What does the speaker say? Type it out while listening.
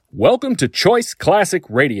Welcome to Choice Classic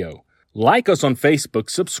Radio. Like us on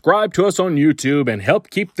Facebook, subscribe to us on YouTube, and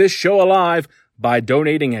help keep this show alive by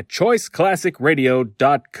donating at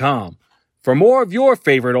choiceclassicradio.com. For more of your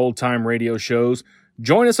favorite old-time radio shows,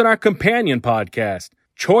 join us on our companion podcast,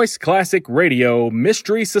 Choice Classic Radio,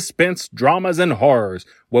 Mystery, Suspense, Dramas, and Horrors,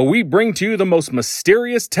 where we bring to you the most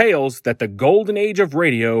mysterious tales that the golden age of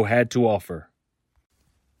radio had to offer.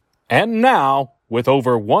 And now, with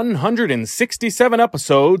over 167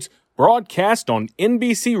 episodes broadcast on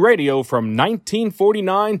NBC Radio from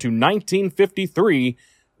 1949 to 1953,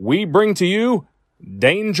 we bring to you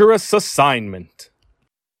Dangerous Assignment.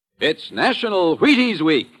 It's National Wheaties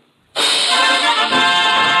Week.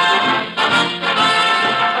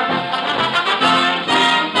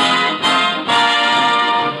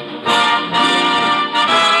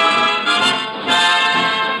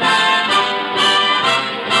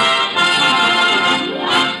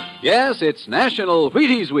 Yes, it's National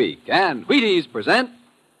Wheaties Week, and Wheaties present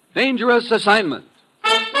Dangerous Assignment.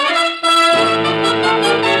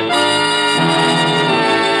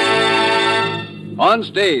 On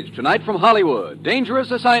stage tonight from Hollywood,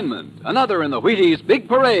 Dangerous Assignment, another in the Wheaties' big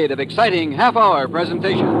parade of exciting half-hour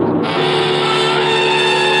presentations.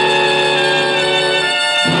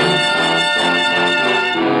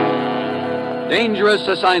 Dangerous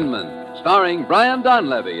Assignment, starring Brian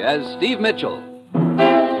Donlevy as Steve Mitchell.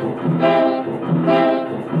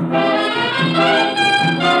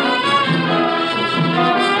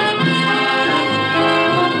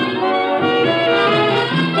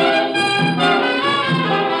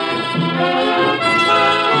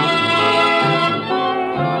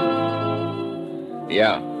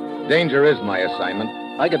 Yeah, danger is my assignment.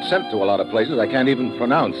 I get sent to a lot of places I can't even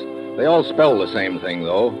pronounce. They all spell the same thing,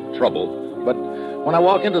 though, trouble. But when I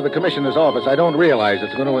walk into the commissioner's office, I don't realize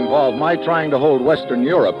it's going to involve my trying to hold Western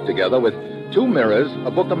Europe together with 2 mirrors,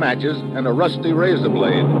 a book of matches, and a rusty razor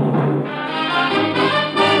blade.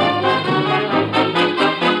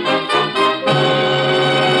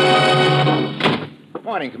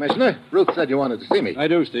 Morning, Commissioner. Ruth said you wanted to see me. I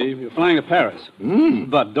do, Steve. You're flying to Paris.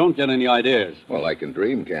 But don't get any ideas. Well, I can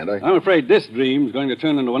dream, can't I? I'm afraid this dream's going to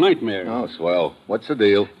turn into a nightmare. Oh, swell. What's the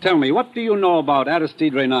deal? Tell me, what do you know about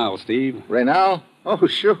Aristide Reynal, Steve? Reynal? Oh,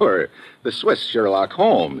 sure. The Swiss Sherlock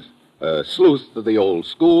Holmes. A sleuth of the old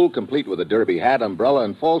school, complete with a derby hat, umbrella,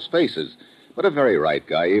 and false faces. But a very right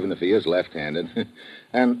guy, even if he is left-handed.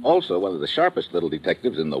 And also one of the sharpest little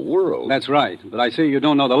detectives in the world. That's right. But I see you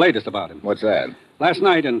don't know the latest about him. What's that? Last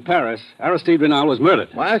night in Paris, Aristide Reynal was murdered.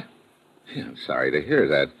 What? Yeah, I'm sorry to hear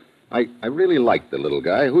that. I really liked the little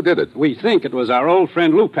guy. Who did it? We think it was our old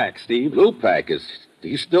friend Lupac, Steve. Lupac? Is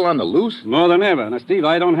he still on the loose? More than ever. Now, Steve,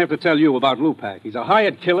 I don't have to tell you about Lupac. He's a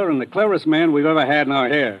hired killer and the cleverest man we've ever had in our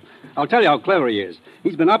hair. I'll tell you how clever he is.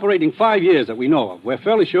 He's been operating 5 years that we know of. We're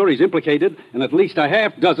fairly sure he's implicated in at least a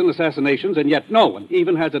half-dozen assassinations, and yet no one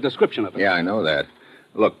even has a description of him. Yeah, I know that.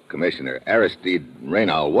 Look, Commissioner, Aristide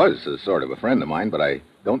Reynal was a sort of a friend of mine, but I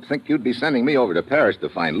don't think you'd be sending me over to Paris to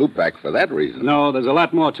find Lupac for that reason. No, there's a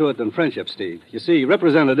lot more to it than friendship, Steve. You see,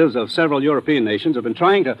 representatives of several European nations have been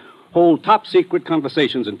trying to hold top-secret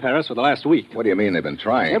conversations in Paris for the last week. What do you mean they've been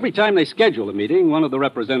trying? Every time they schedule a meeting, one of the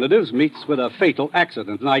representatives meets with a fatal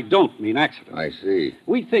accident, and I don't mean accident. I see.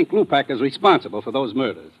 We think Lupac is responsible for those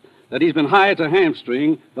murders, that he's been hired to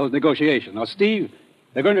hamstring those negotiations. Now, Steve,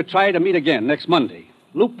 they're going to try to meet again next Monday.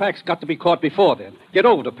 Lupac's got to be caught before then. Get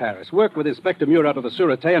over to Paris, work with Inspector Murat of the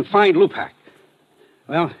Sûreté, and find Lupac.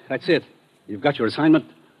 Well, that's it. You've got your assignment.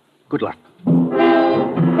 Good luck.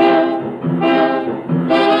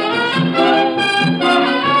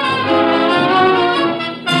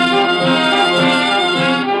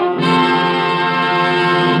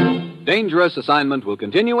 Dangerous Assignment will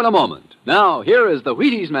continue in a moment. Now, here is the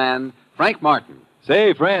Wheaties man, Frank Martin.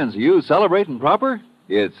 Say, friends, are you celebrating proper?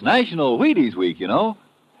 It's National Wheaties Week, you know.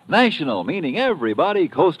 National meaning everybody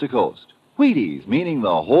coast to coast. Wheaties meaning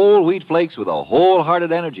the whole wheat flakes with a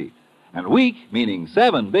wholehearted energy. And week meaning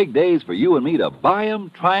 7 big days for you and me to buy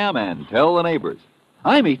 'em, try 'em, and tell the neighbors.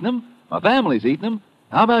 I'm eating 'em. My family's eating 'em.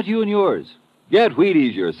 How about you and yours? Get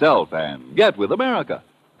Wheaties yourself and get with America.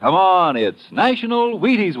 Come on, it's National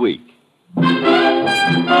Wheaties Week.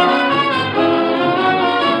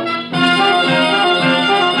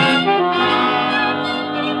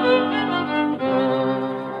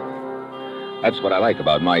 That's what I like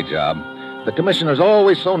about my job. The commissioner's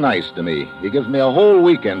always so nice to me. He gives me a whole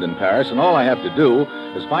weekend in Paris, and all I have to do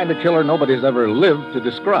is find a killer nobody's ever lived to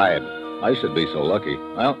describe. I should be so lucky.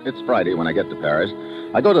 Well, it's Friday when I get to Paris.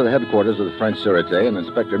 I go to the headquarters of the French Sûreté, and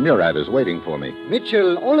Inspector Murat is waiting for me.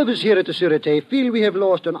 Mitchell, all of us here at the Sûreté feel we have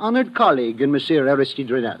lost an honored colleague in Monsieur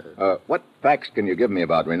Aristide Renal. What facts can you give me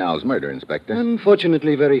about Renal's murder, Inspector?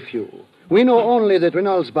 Unfortunately, very few. We know only that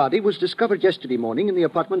Renal's body was discovered yesterday morning in the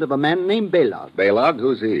apartment of a man named Belog. Belog?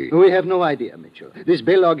 Who's he? We have no idea, Mitchell. This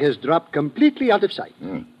Belog has dropped completely out of sight.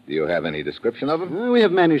 Do you have any description of him? We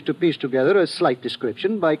have managed to piece together a slight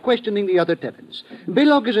description by questioning the other tenants.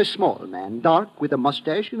 Belog is a small man, dark, with a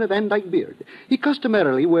mustache and a Van Dyke beard. He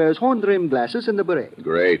customarily wears horn-rimmed glasses and a beret.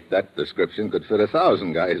 Great. That description could fit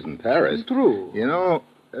 1,000 guys in Paris. True. You know,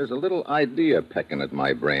 there's a little idea pecking at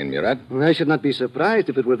my brain, Murat. I should not be surprised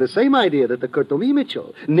if it were the same idea that occurred to me,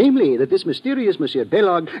 Mitchell. Namely, that this mysterious Monsieur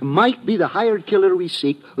Belog might be the hired killer we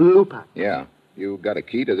seek, Lupac. Yeah. You got a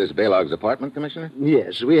key to this Belog's apartment, Commissioner?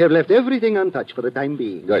 Yes, we have left everything untouched for the time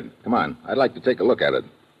being. Good. Come on. I'd like to take a look at it.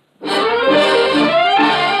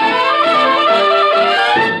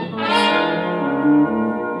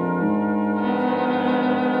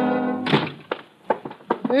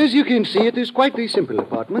 As you can see, it is quite a simple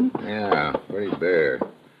apartment. Yeah, pretty bare.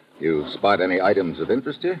 You spot any items of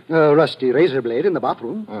interest here? A rusty razor blade in the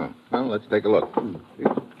bathroom. Oh, well, let's take a look.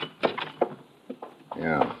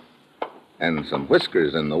 Yeah. And some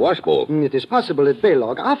whiskers in the washbowl. It is possible that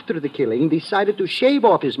Belog, after the killing, decided to shave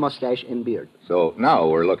off his mustache and beard. So now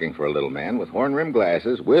we're looking for a little man with horn-rimmed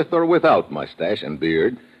glasses, with or without mustache and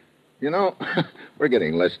beard. You know, we're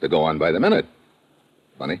getting less to go on by the minute.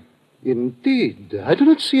 Funny. Indeed. I do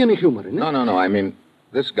not see any humor in it. No. I mean,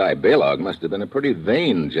 this guy Belog must have been a pretty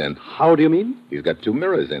vain gent. How do you mean? He's got 2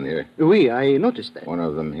 mirrors in here. Oui, I noticed that. One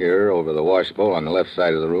of them here over the washbowl on the left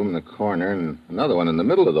side of the room in the corner, and another one in the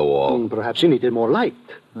middle of the wall. Perhaps he needed more light.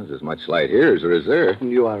 There's as much light here as there is there.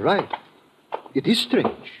 You are right. It is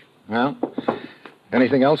strange. Well,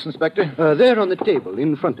 anything else, Inspector? There on the table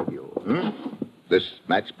in front of you. This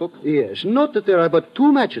matchbook? Yes. Note that there are but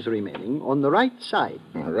 2 matches remaining on the right side.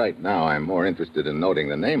 Right now, I'm more interested in noting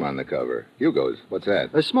the name on the cover. Hugo's. What's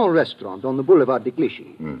that? A small restaurant on the Boulevard de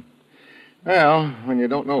Clichy. Well, when you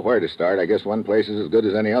don't know where to start, I guess one place is as good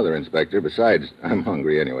as any other, Inspector. Besides, I'm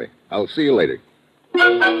hungry anyway. I'll see you later.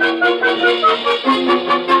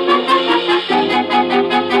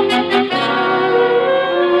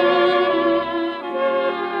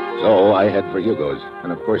 So I head for Hugo's.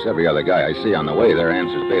 And, of course, every other guy I see on the way there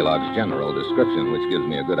answers Belog's general description, which gives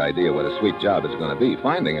me a good idea what a sweet job it's going to be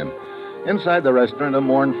finding him. Inside the restaurant, a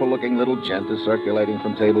mournful-looking little gent is circulating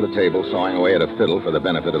from table to table, sawing away at a fiddle for the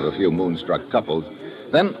benefit of a few moonstruck couples.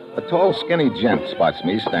 Then a tall, skinny gent spots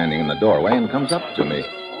me standing in the doorway and comes up to me.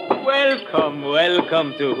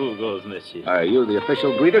 Welcome to Hugo's, monsieur. Are you the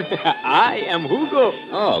official greeter? I am Hugo.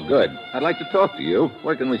 Oh, good. I'd like to talk to you.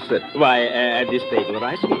 Where can we sit? Why, at this table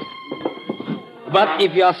right here. But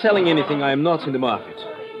if you are selling anything, I am not in the market.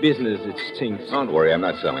 Business, it stinks. Don't worry, I'm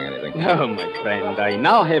not selling anything. Oh, my friend, I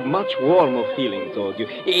now have much warmer feeling toward you.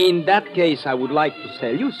 In that case, I would like to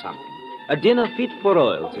sell you something. A dinner fit for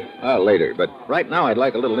royalty. Later, but right now I'd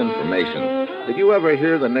like a little information. Did you ever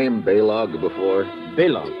hear the name Belog before?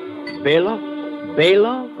 Belog?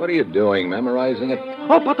 Belog? What are you doing, memorizing it?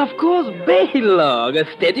 Oh, but of course, Belog, a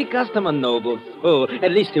steady customer, noble soul.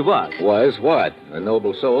 At least he was. Was what? A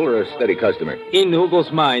noble soul or a steady customer? In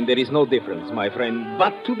Hugo's mind, there is no difference, my friend.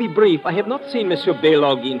 But to be brief, I have not seen Monsieur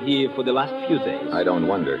Belog in here for the last few days. I don't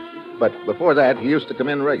wonder. But before that, he used to come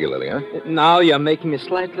in regularly, huh? Now you're making me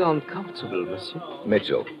slightly uncomfortable, monsieur.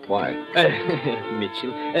 Mitchell. Why?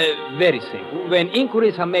 Mitchell. Very simple. When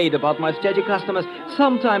inquiries are made about my steady customers,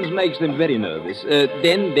 sometimes makes them very nervous.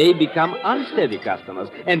 Then they become unsteady customers.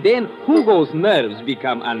 And then Hugo's nerves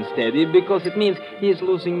become unsteady because it means he is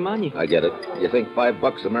losing money. I get it. You think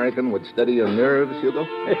 $5 American would steady your nerves, Hugo?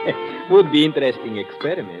 Would be interesting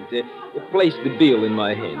experiment. Place the bill in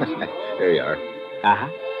my hands. Here you are. Uh-huh.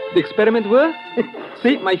 The experiment worked?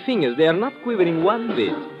 See, my fingers, they are not quivering one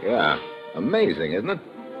bit. Yeah. Amazing, isn't it?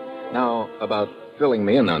 Now, about filling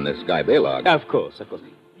me in on this guy Belog. Of course.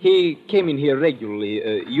 He came in here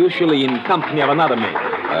regularly, usually in company of another man.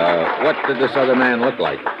 What did this other man look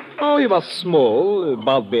like? Oh, he was small,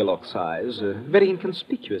 about Belog's size. Very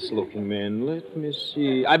inconspicuous-looking man. Let me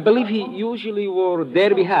see. I believe he usually wore a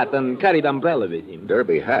derby hat and carried umbrella with him.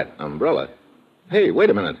 Derby hat, umbrella. Hey, wait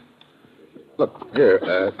a minute. Look,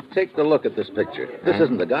 here, take a look at this picture. This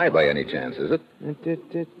isn't the guy by any chance, is it?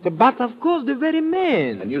 But, of course, the very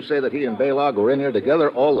man. And you say that he and Belog were in here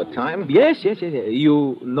together all the time? Yes.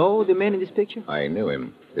 You know the man in this picture? I knew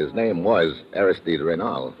him. His name was Aristide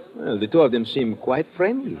Renal. Well, the two of them seem quite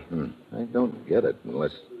friendly. I don't get it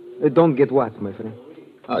unless... Don't get what, my friend?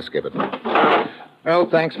 I'll skip it. Well,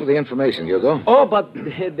 thanks for the information, Hugo. Oh, but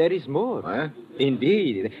there is more. Huh?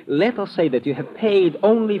 Indeed. Let us say that you have paid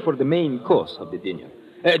only for the main course of the dinner.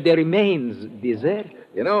 There remains dessert.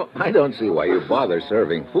 You know, I don't see why you bother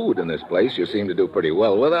serving food in this place. You seem to do pretty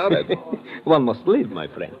well without it. One must live, my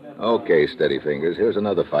friend. Okay, steady fingers. Here's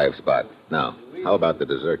another 5 spot. Now, how about the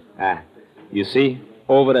dessert? You see,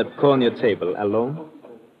 over that corner table, alone.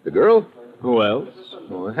 The girl? Who else?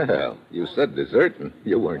 Well, you said dessert, and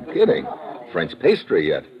you weren't kidding. French pastry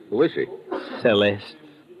yet. Who is she? Celeste.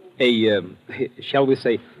 Shall we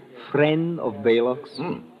say, friend of Balog's?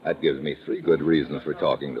 That gives me 3 good reasons for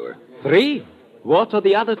talking to her. 3? What are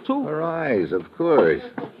the other 2? Her eyes, of course.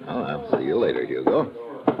 Oh, I'll see you later, Hugo.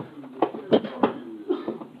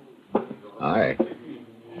 Hi.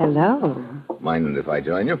 Hello. Mind if I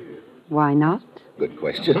join you? Why not? Good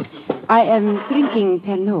question. I am drinking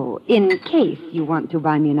Pernod in case you want to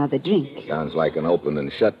buy me another drink. Sounds like an open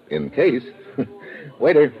and shut in case.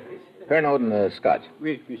 Waiter, Pernod and scotch.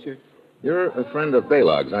 Oui, monsieur. You're a friend of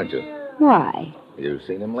Balog's, aren't you? Why? You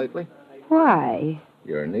seen him lately? Why?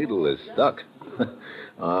 Your needle is stuck.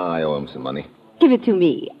 I owe him some money. Give it to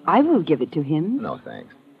me. I will give it to him. No,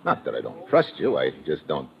 thanks. Not that I don't trust you. I just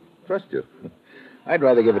don't trust you. I'd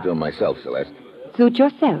rather give it to him myself, Celeste. Suit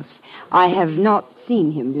yourself. I have not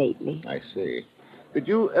seen him lately. I see. Did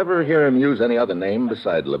you ever hear him use any other name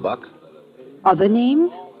beside Lebuck? Other name?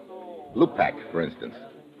 Lupac, for instance.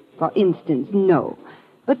 For instance, no.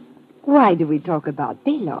 But why do we talk about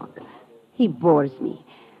Belog? He bores me.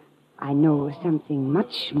 I know something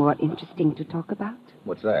much more interesting to talk about.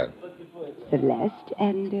 What's that? Celeste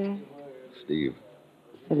and, Steve.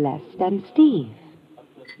 Celeste and Steve.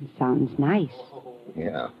 Sounds nice.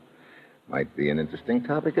 Yeah. Might be an interesting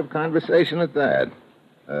topic of conversation at that.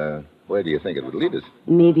 Where do you think it would lead us?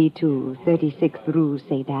 Maybe to 36th Rue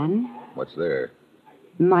Sedan. What's there?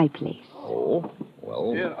 My place. Oh,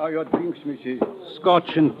 well... Here are your drinks, monsieur.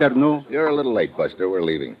 Scotch and Pernod. You're a little late, Buster. We're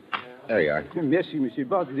leaving. There you are. Merci, monsieur.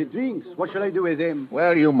 But the drinks, what shall I do with them?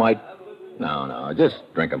 Well, you might... No, just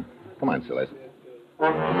drink them. Come on, Celeste.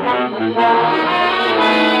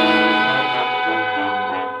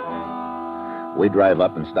 We drive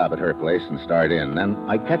up and stop at her place and start in. Then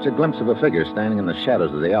I catch a glimpse of a figure standing in the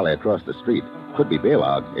shadows of the alley across the street. Could be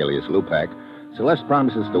Balog, alias Lupac. Celeste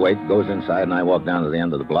promises to wait, goes inside, and I walk down to the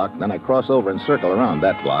end of the block. Then I cross over and circle around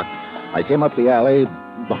that block. I came up the alley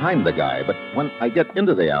behind the guy, but when I get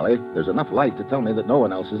into the alley, there's enough light to tell me that no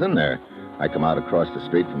one else is in there. I come out across the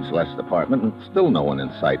street from Celeste's apartment, and still no one in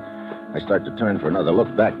sight. I start to turn for another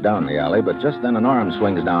look back down the alley, but just then an arm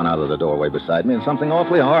swings down out of the doorway beside me, and something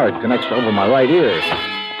awfully hard connects over my right ear.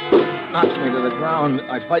 Knocks me to the ground.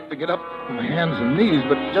 I fight to get up on my hands and knees,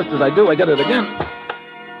 but just as I do, I get it again.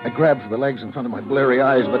 I grab for the legs in front of my bleary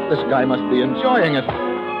eyes, but this guy must be enjoying it.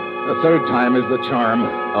 The third time is the charm.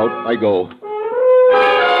 Out I go.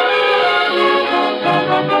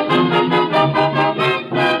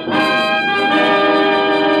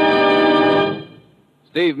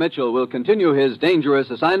 Steve Mitchell will continue his dangerous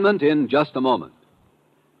assignment in just a moment.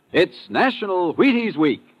 It's National Wheaties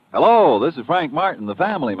Week. Hello, this is Frank Martin, the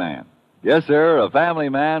family man. Yes, sir, a family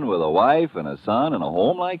man with a wife and a son and a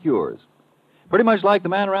home like yours. Pretty much like the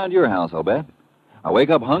man around your house, I'll bet. I wake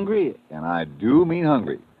up hungry, and I do mean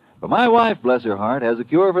hungry. But my wife, bless her heart, has a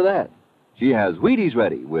cure for that. She has Wheaties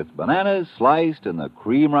ready with bananas sliced and the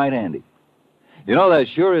cream right handy. You know, that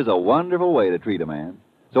sure is a wonderful way to treat a man.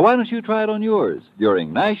 So why don't you try it on yours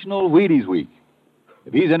during National Wheaties Week?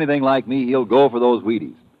 If he's anything like me, he'll go for those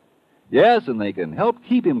Wheaties. Yes, and they can help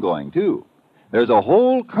keep him going, too. There's a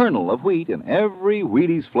whole kernel of wheat in every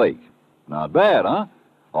Wheaties flake. Not bad, huh?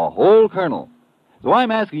 A whole kernel. So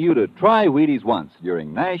I'm asking you to try Wheaties once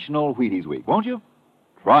during National Wheaties Week, won't you?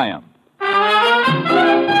 Try 'em.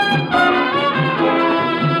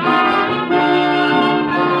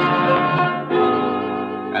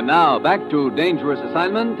 And now, back to Dangerous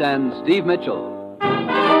Assignment and Steve Mitchell.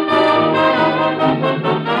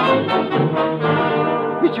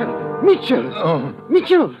 Mitchell! Oh,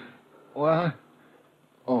 Mitchell! what?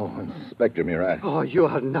 Oh, Inspector Murat. Oh, you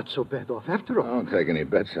are not so bad off after all. Don't take any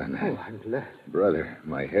bets on that. Oh, I'm glad. Brother,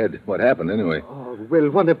 my head. What happened anyway? Oh, well,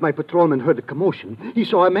 one of my patrolmen heard a commotion. He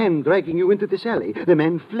saw a man dragging you into this alley. The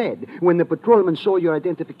man fled. When the patrolman saw your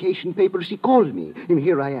identification papers, he called me, and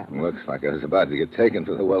here I am. Looks like I was about to get taken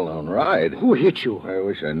for the well-known ride. Who hit you? I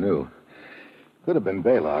wish I knew. Could have been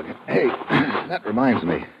Balog. Hey, that reminds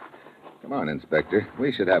me. Come on, Inspector.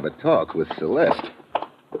 We should have a talk with Celeste.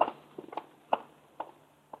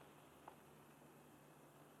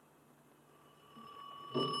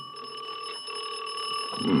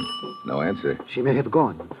 No answer. She may have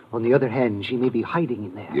gone. On the other hand, she may be hiding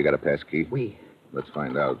in there. You got a pass key? Oui. Let's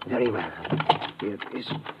find out. Very well. Here it is.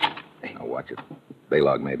 Now, watch it.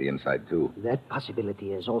 Baylog may be inside, too. That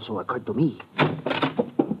possibility has also occurred to me.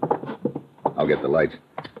 I'll get the lights.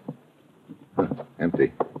 Huh,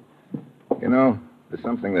 empty. You know, there's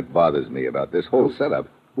something that bothers me about this whole setup.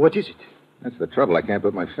 What is it? That's the trouble. I can't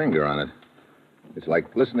put my finger on it. It's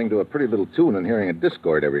like listening to a pretty little tune and hearing a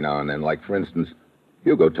discord every now and then. Like, for instance,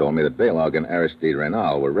 Hugo told me that Baylog and Aristide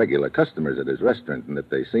Renal were regular customers at his restaurant and that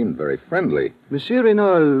they seemed very friendly. Monsieur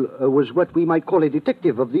Renal was what we might call a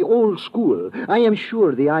detective of the old school. I am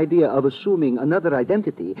sure the idea of assuming another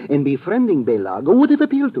identity and befriending Baylog would have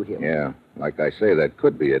appealed to him. Yeah, like I say, that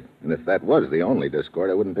could be it. And if that was the only discord,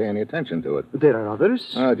 I wouldn't pay any attention to it. There are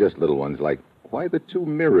others? Just little ones, like why the two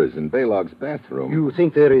mirrors in Baylog's bathroom? You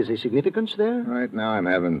think there is a significance there? Right now I'm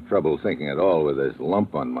having trouble thinking at all with this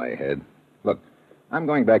lump on my head. Look, I'm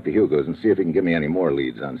going back to Hugo's and see if he can give me any more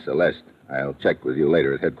leads on Celeste. I'll check with you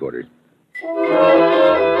later at headquarters.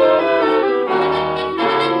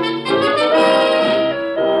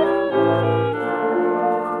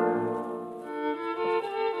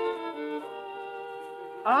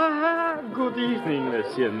 Good evening,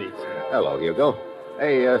 Monsieur Mitchell. Hello, Hugo.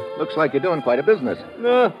 Hey, looks like you're doing quite a business.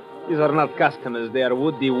 No, these are not customers. They are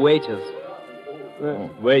would-be waiters.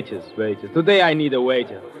 Waiters. Today I need a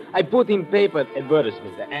waiter. I put in paper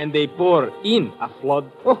advertisement, and they pour in a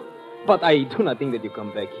flood. Oh, but I do not think that you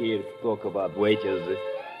come back here to talk about waiters.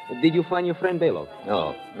 Did you find your friend Baylog?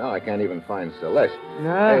 No, I can't even find Celeste.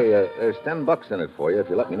 No. Hey, there's $10 in it for you if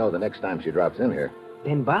you let me know the next time she drops in here.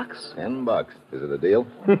 $10? $10. Is it a deal?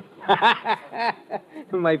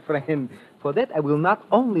 My friend, for that I will not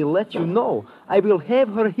only let you know, I will have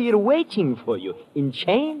her here waiting for you in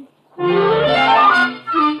chains.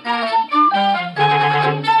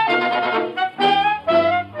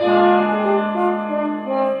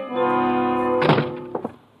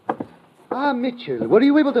 Mitchell, were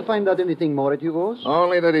you able to find out anything more at Hugo's?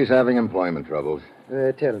 Only that he's having employment troubles.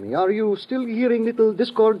 Tell me, are you still hearing little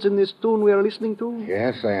discords in this tune we are listening to?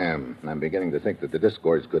 Yes, I am. I'm beginning to think that the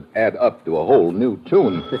discords could add up to a whole new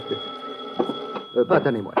tune. But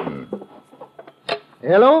anyway.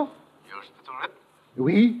 Hello?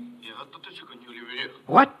 Oui?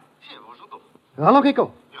 What? Hello,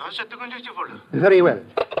 Kiko. Very well.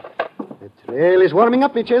 The trail is warming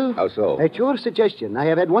up, Mitchell. How so? At your suggestion, I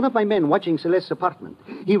have had one of my men watching Celeste's apartment.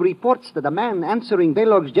 He reports that a man answering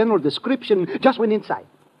Baylog's general description just went inside.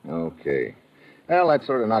 Okay. Well, that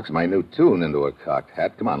sort of knocks my new tune into a cocked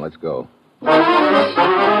hat. Come on, let's go.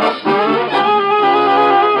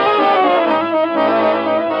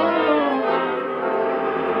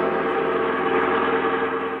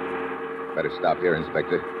 Better stop here,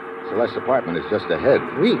 Inspector. Celeste's apartment is just ahead.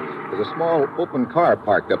 Oui. There's a small open car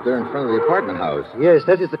parked up there in front of the apartment house. Yes,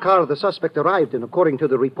 that is the car the suspect arrived in, according to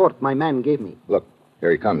the report my man gave me. Look, here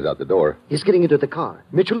he comes out the door. He's getting into the car.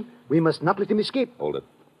 Mitchell, we must not let him escape. Hold it.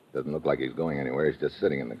 Doesn't look like he's going anywhere. He's just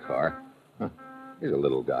sitting in the car. Huh. He's a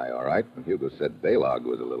little guy, all right. Hugo said Baylog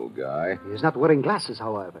was a little guy. He is not wearing glasses,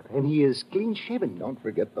 however, and he is clean-shaven. Don't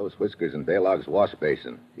forget those whiskers in Baylog's wash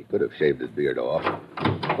basin. He could have shaved his beard off.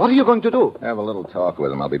 What are you going to do? Have a little talk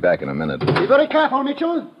with him. I'll be back in a minute. Be very careful,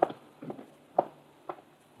 Mitchell.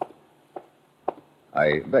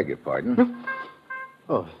 I beg your pardon.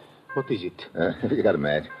 Oh, what is it? Have you got a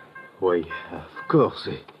match? Why, of course.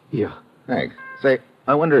 Here. Thanks. Say,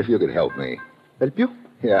 I wonder if you could help me. Help you?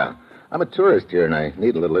 Yeah. I'm a tourist here, and I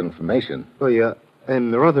need a little information. Oh, yeah.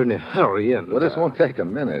 I'm rather in a hurry, and... Well, this won't take a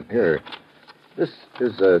minute. Here. This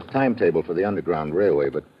is a timetable for the Underground Railway,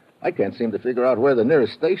 but I can't seem to figure out where the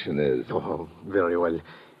nearest station is. Oh, very well.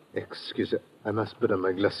 Excuse me. I must put on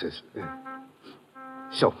my glasses.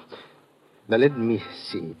 So, now let me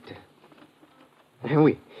see it.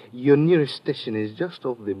 Oui, your nearest station is just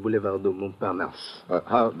off the Boulevard de Montparnasse.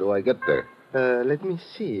 How do I get there? Let me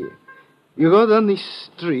see. You go down this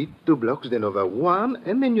street, 2 blocks, then over 1,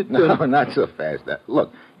 and then you turn... No, not so fast.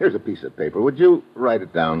 Look, here's a piece of paper. Would you write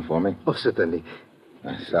it down for me? Oh, certainly.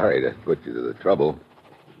 Sorry to put you to the trouble.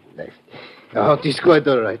 Oh, it is quite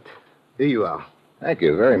all right. Here you are. Thank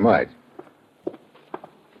you very much.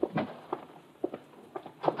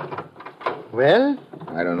 Well?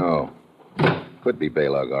 I don't know. Could be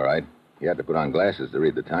Baylog, all right. He had to put on glasses to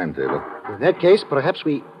read the timetable. In that case, perhaps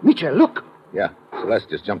we... Mitchell, look! Yeah, Celeste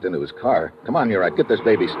just jumped into his car. Come on, Murat, get this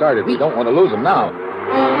baby started. We don't want to lose him now.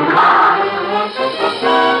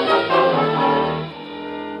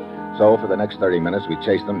 So, for the next 30 minutes, we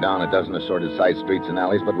chased them down a dozen assorted side streets and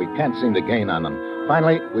alleys, but we can't seem to gain on them.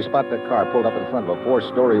 Finally, we spot their car pulled up in front of a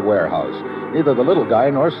 4-story warehouse. Neither the little guy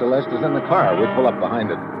nor Celeste is in the car. We pull up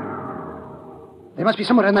behind it. They must be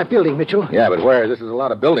somewhere in that building, Mitchell. Yeah, but where? This is a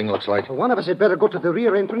lot of building, looks like. One of us had better go to the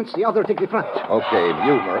rear entrance, the other take the front. Okay,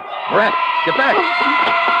 you, Morat, get back!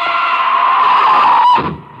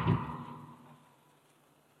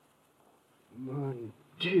 Mon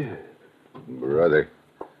Dieu. Brother.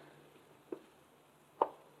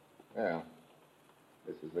 Well,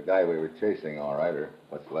 this is the guy we were chasing, all right, or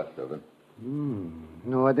what's left of him.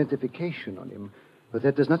 No identification on him, but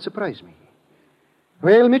that does not surprise me.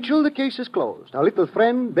 Well, Mitchell, the case is closed. Our little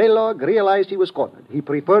friend, Baylog, realized he was cornered. He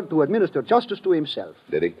preferred to administer justice to himself.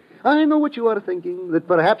 Did he? I know what you are thinking, that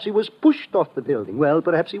perhaps he was pushed off the building. Well,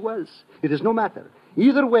 perhaps he was. It is no matter.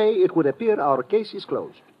 Either way, it would appear our case is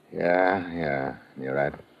closed. Yeah, you're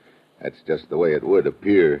right. That's just the way it would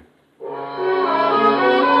appear.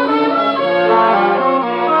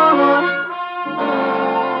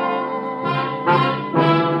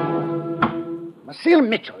 Marcel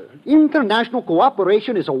Mitchell, international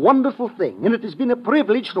cooperation is a wonderful thing, and it has been a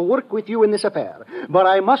privilege to work with you in this affair. But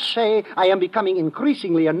I must say, I am becoming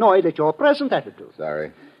increasingly annoyed at your present attitude.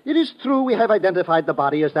 Sorry. It is true we have identified the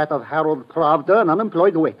body as that of Harold Pravda, an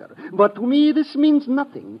unemployed waiter. But to me, this means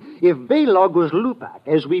nothing. If Baylog was Lupak,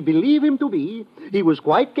 as we believe him to be, he was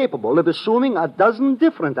quite capable of assuming a dozen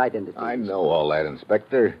different identities. I know all that,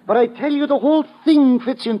 Inspector. But I tell you, the whole thing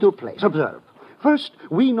fits into place. Observe. First,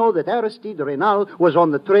 we know that Aristide Renal was on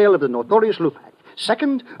the trail of the notorious Lupak.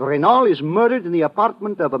 Second, Renal is murdered in the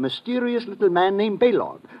apartment of a mysterious little man named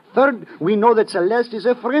Baylog. Third, we know that Celeste is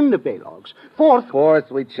a friend of Baylog's.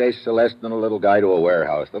 Fourth, we chase Celeste and a little guy to a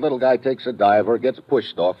warehouse. The little guy takes a diver, gets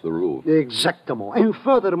pushed off the roof. Exactamo. And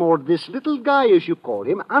furthermore, this little guy, as you call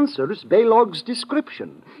him, answers Baylog's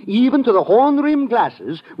description, even to the horn-rimmed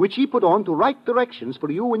glasses which he put on to write directions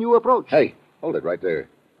for you when you approached. Hey, hold it right there.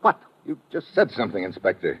 What? You just said something,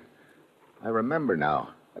 Inspector. I remember now.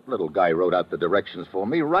 That little guy wrote out the directions for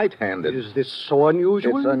me right-handed. Is this so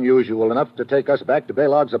unusual? It's unusual enough to take us back to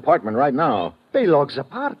Baylog's apartment right now. Baylog's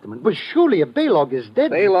apartment? But surely if Baylog is dead...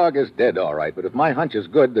 Baylog is dead, all right, but if my hunch is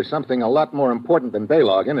good, there's something a lot more important than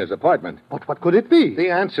Baylog in his apartment. But what could it be? The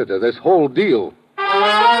answer to this whole deal.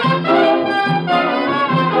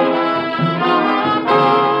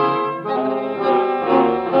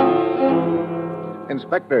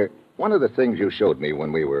 Inspector, one of the things you showed me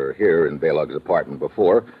when we were here in Baylog's apartment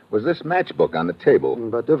before was this matchbook on the table.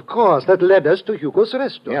 But of course, that led us to Hugo's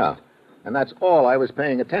restaurant. Yeah, and that's all I was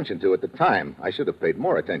paying attention to at the time. I should have paid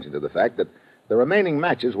more attention to the fact that the remaining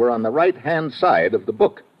matches were on the right-hand side of the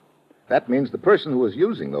book. That means the person who was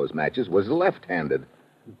using those matches was left-handed.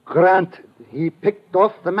 Granted, he picked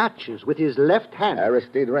off the matches with his left hand.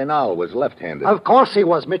 Aristide Renal was left-handed. Of course he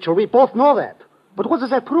was, Mitchell. We both know that. But what does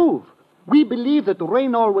that prove? We believe that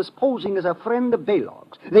Renal was posing as a friend of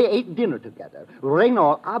Baylog's. They ate dinner together.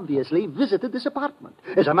 Renal obviously visited this apartment.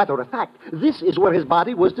 As a matter of fact, this is where his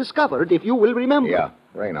body was discovered, if you will remember. Yeah,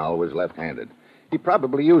 Renal was left-handed. He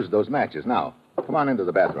probably used those matches. Now, come on into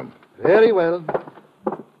the bathroom. Very well.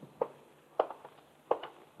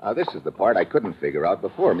 Now, this is the part I couldn't figure out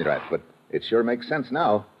before, Murat, but it sure makes sense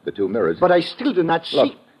now, the two mirrors. But I still do not see...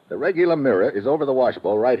 Look, the regular mirror is over the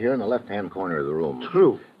washbowl right here in the left-hand corner of the room.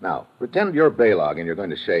 True. Now, pretend you're Baylog and you're going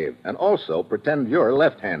to shave. And also pretend you're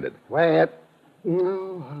left-handed. Well,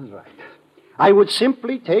 no, all right. I would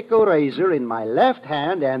simply take a razor in my left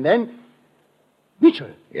hand and then...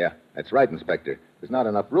 Mitchell. Yeah, that's right, Inspector. There's not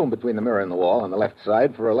enough room between the mirror and the wall on the left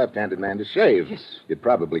side for a left-handed man to shave. Yes. You'd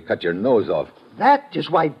probably cut your nose off. That is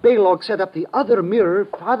why Baylog set up the other mirror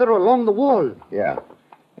farther along the wall. Yeah.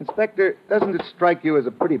 Inspector, doesn't it strike you as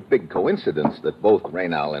a pretty big coincidence that both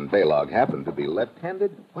Renal and Baylog happen to be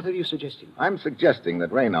left-handed? What are you suggesting? I'm suggesting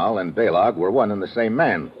that Renal and Baylog were one and the same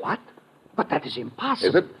man. What? But that is impossible.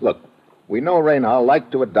 Is it? Look, we know Renal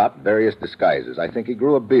liked to adopt various disguises. I think he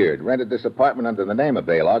grew a beard, rented this apartment under the name of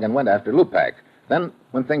Baylog, and went after Lupak. Then,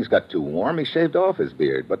 when things got too warm, he shaved off his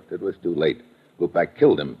beard, but it was too late. Lupak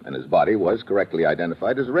killed him, and his body was correctly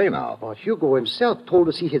identified as Renal. But Hugo himself told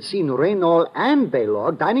us he had seen Renal and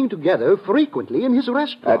Baylog dining together frequently in his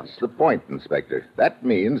restaurant. That's the point, Inspector. That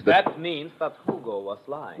means that... That means that Hugo was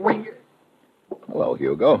lying. Wait. Hello,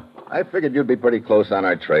 Hugo. I figured you'd be pretty close on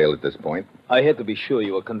our trail at this point. I had to be sure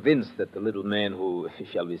you were convinced that the little man who,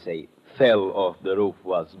 shall we say, fell off the roof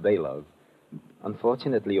was Baylog.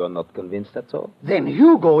 Unfortunately, you're not convinced, that's all. Then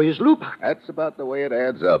Hugo is Lupak. That's about the way it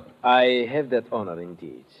adds up. I have that honor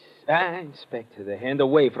indeed. Inspector, the hand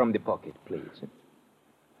away from the pocket, please.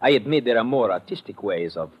 I admit there are more artistic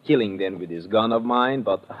ways of killing than with this gun of mine,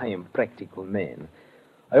 but I am a practical man.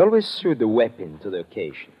 I always suit the weapon to the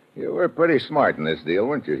occasion. You were pretty smart in this deal,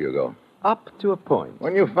 weren't you, Hugo? Up to a point.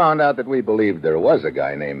 When you found out that we believed there was a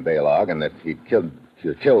guy named Baylog and that he'd killed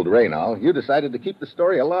you killed Raynal, you decided to keep the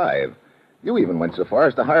story alive. You even went so far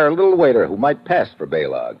as to hire a little waiter who might pass for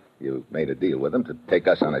Baylog. You made a deal with him to take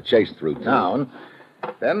us on a chase through town.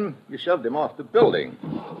 Then you shoved him off the building,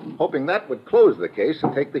 hoping that would close the case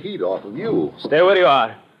and take the heat off of you. Stay where you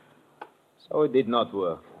are. So it did not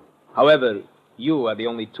work. However, you are the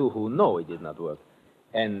only two who know it did not work.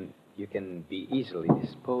 And you can be easily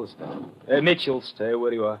disposed of. Mitchell, stay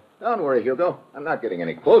where you are. Don't worry, Hugo. I'm not getting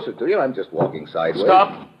any closer to you. I'm just walking sideways.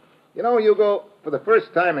 Stop. You know, Hugo, for the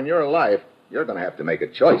first time in your life, you're going to have to make a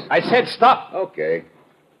choice. I said stop. Okay.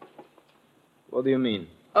 What do you mean?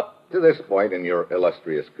 Up to this point in your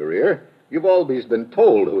illustrious career, you've always been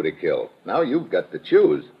told who to kill. Now you've got to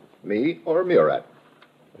choose, me or Murat.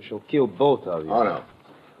 I shall kill both of you. Oh, no.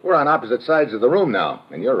 We're on opposite sides of the room now,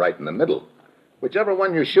 and you're right in the middle. Whichever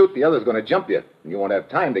one you shoot, the other's going to jump you, and you won't have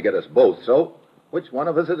time to get us both. So, which one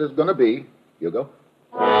of us it is going to be, Hugo?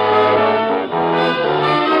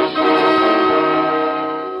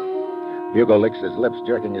 Hugo licks his lips,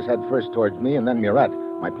 jerking his head first towards me and then Murat.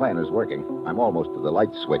 My plan is working. I'm almost to the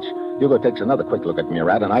light switch. Hugo takes another quick look at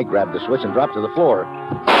Murat, and I grab the switch and drop to the floor.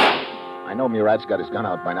 I know Murat's got his gun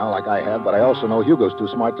out by now, like I have, but I also know Hugo's too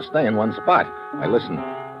smart to stay in one spot. I listen.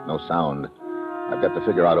 No sound. I've got to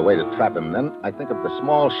figure out a way to trap him. Then I think of the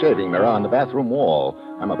small shaving mirror on the bathroom wall.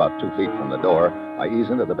 I'm about 2 feet from the door. I ease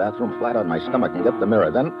into the bathroom flat on my stomach and get the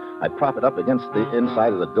mirror. Then I prop it up against the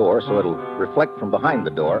inside of the door so it'll reflect from behind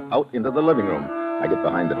the door out into the living room. I get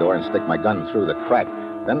behind the door and stick my gun through the crack.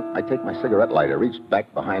 Then I take my cigarette lighter, reach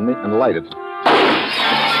back behind me, and light it.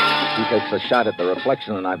 He takes a shot at the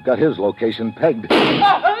reflection, and I've got his location pegged.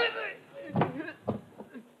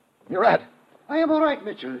 Murat. I am all right,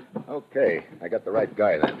 Mitchell. Okay, I got the right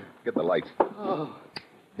guy then. Get the lights. Oh,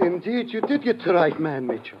 indeed, you did get the right man,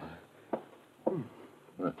 Mitchell.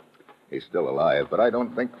 He's still alive, but I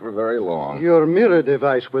don't think for very long. Your mirror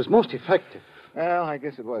device was most effective. Well, I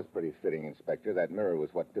guess it was pretty fitting, Inspector. That mirror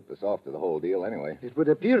was what tipped us off to the whole deal anyway. It would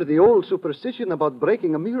appear the old superstition about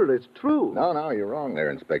breaking a mirror is true. No, you're wrong there,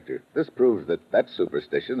 Inspector. This proves that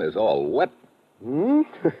superstition is all wet. Hmm?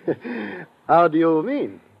 How do you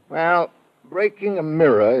mean? Well, breaking a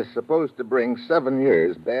mirror is supposed to bring 7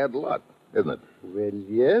 years bad luck, isn't it? Well,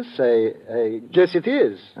 yes, I guess it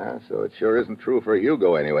is. So it sure isn't true for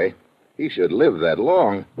Hugo anyway. He should live that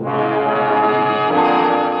long.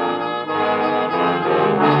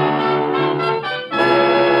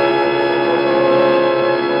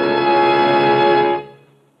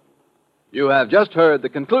 You have just heard the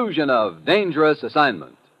conclusion of Dangerous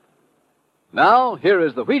Assignment. Now, here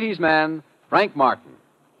is the Wheaties man, Frank Martin.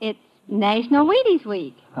 It's National Wheaties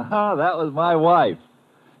Week. That was my wife.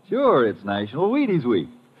 Sure, it's National Wheaties Week.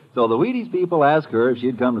 So the Wheaties people asked her if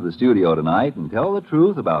she'd come to the studio tonight and tell the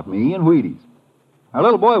truth about me and Wheaties. Our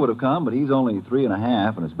little boy would have come, but he's only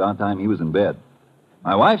 3.5, and it's about time he was in bed.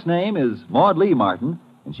 My wife's name is Maud Lee Martin,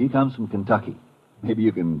 and she comes from Kentucky. Maybe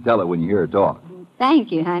you can tell her when you hear her talk.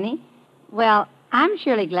 Thank you, honey. Well, I'm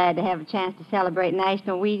surely glad to have a chance to celebrate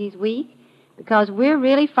National Wheaties Week because we're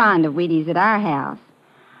really fond of Wheaties at our house.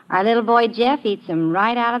 Our little boy Jeff eats them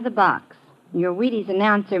right out of the box. Your Wheaties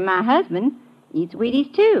announcer, my husband, eats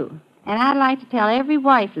Wheaties too. And I'd like to tell every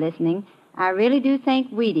wife listening, I really do think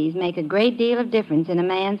Wheaties make a great deal of difference in a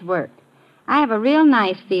man's work. I have a real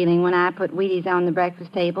nice feeling when I put Wheaties on the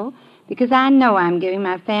breakfast table because I know I'm giving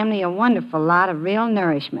my family a wonderful lot of real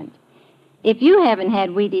nourishment. If you haven't had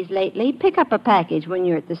Wheaties lately, pick up a package when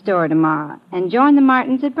you're at the store tomorrow and join the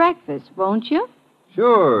Martins at breakfast, won't you?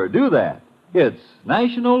 Sure, do that. It's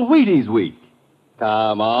National Wheaties Week.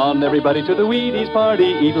 Come on, everybody, to the Wheaties party.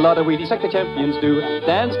 Eat a lot of Wheaties like the champions do.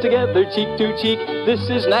 Dance together, cheek to cheek. This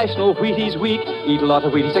is National Wheaties Week. Eat a lot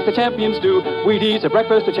of Wheaties like the champions do. Wheaties at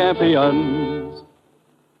breakfast of champions.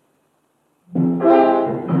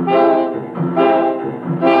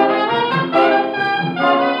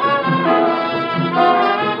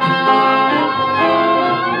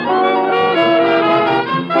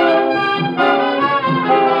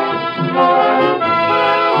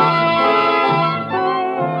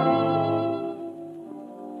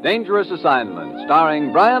 Dangerous Assignment,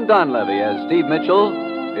 starring Brian Donlevy as Steve Mitchell,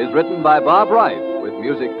 is written by Bob Wright, with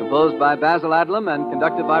music composed by Basil Adlam and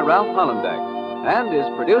conducted by Ralph Hollenbeck, and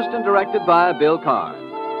is produced and directed by Bill Karn.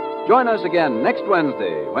 Join us again next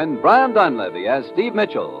Wednesday when Brian Donlevy as Steve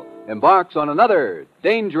Mitchell embarks on another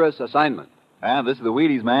Dangerous Assignment. And this is the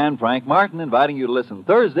Wheaties man, Frank Martin, inviting you to listen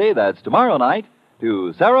Thursday, that's tomorrow night,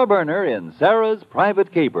 to Sarah Berner in Sarah's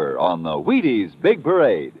Private Caper on the Wheaties Big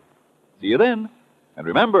Parade. See you then. And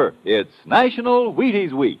remember, it's National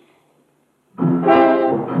Wheaties Week.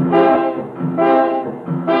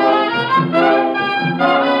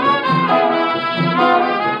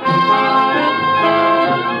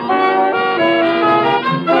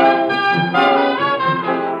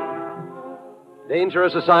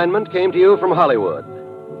 Dangerous Assignment came to you from Hollywood.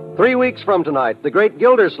 3 weeks from tonight, the great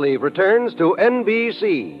Gildersleeve returns to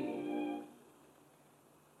NBC.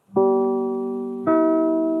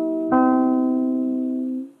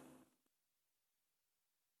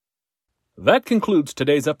 That concludes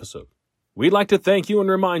today's episode. We'd like to thank you and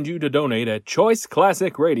remind you to donate at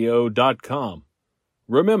choiceclassicradio.com.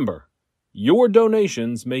 Remember, your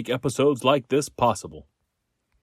donations make episodes like this possible.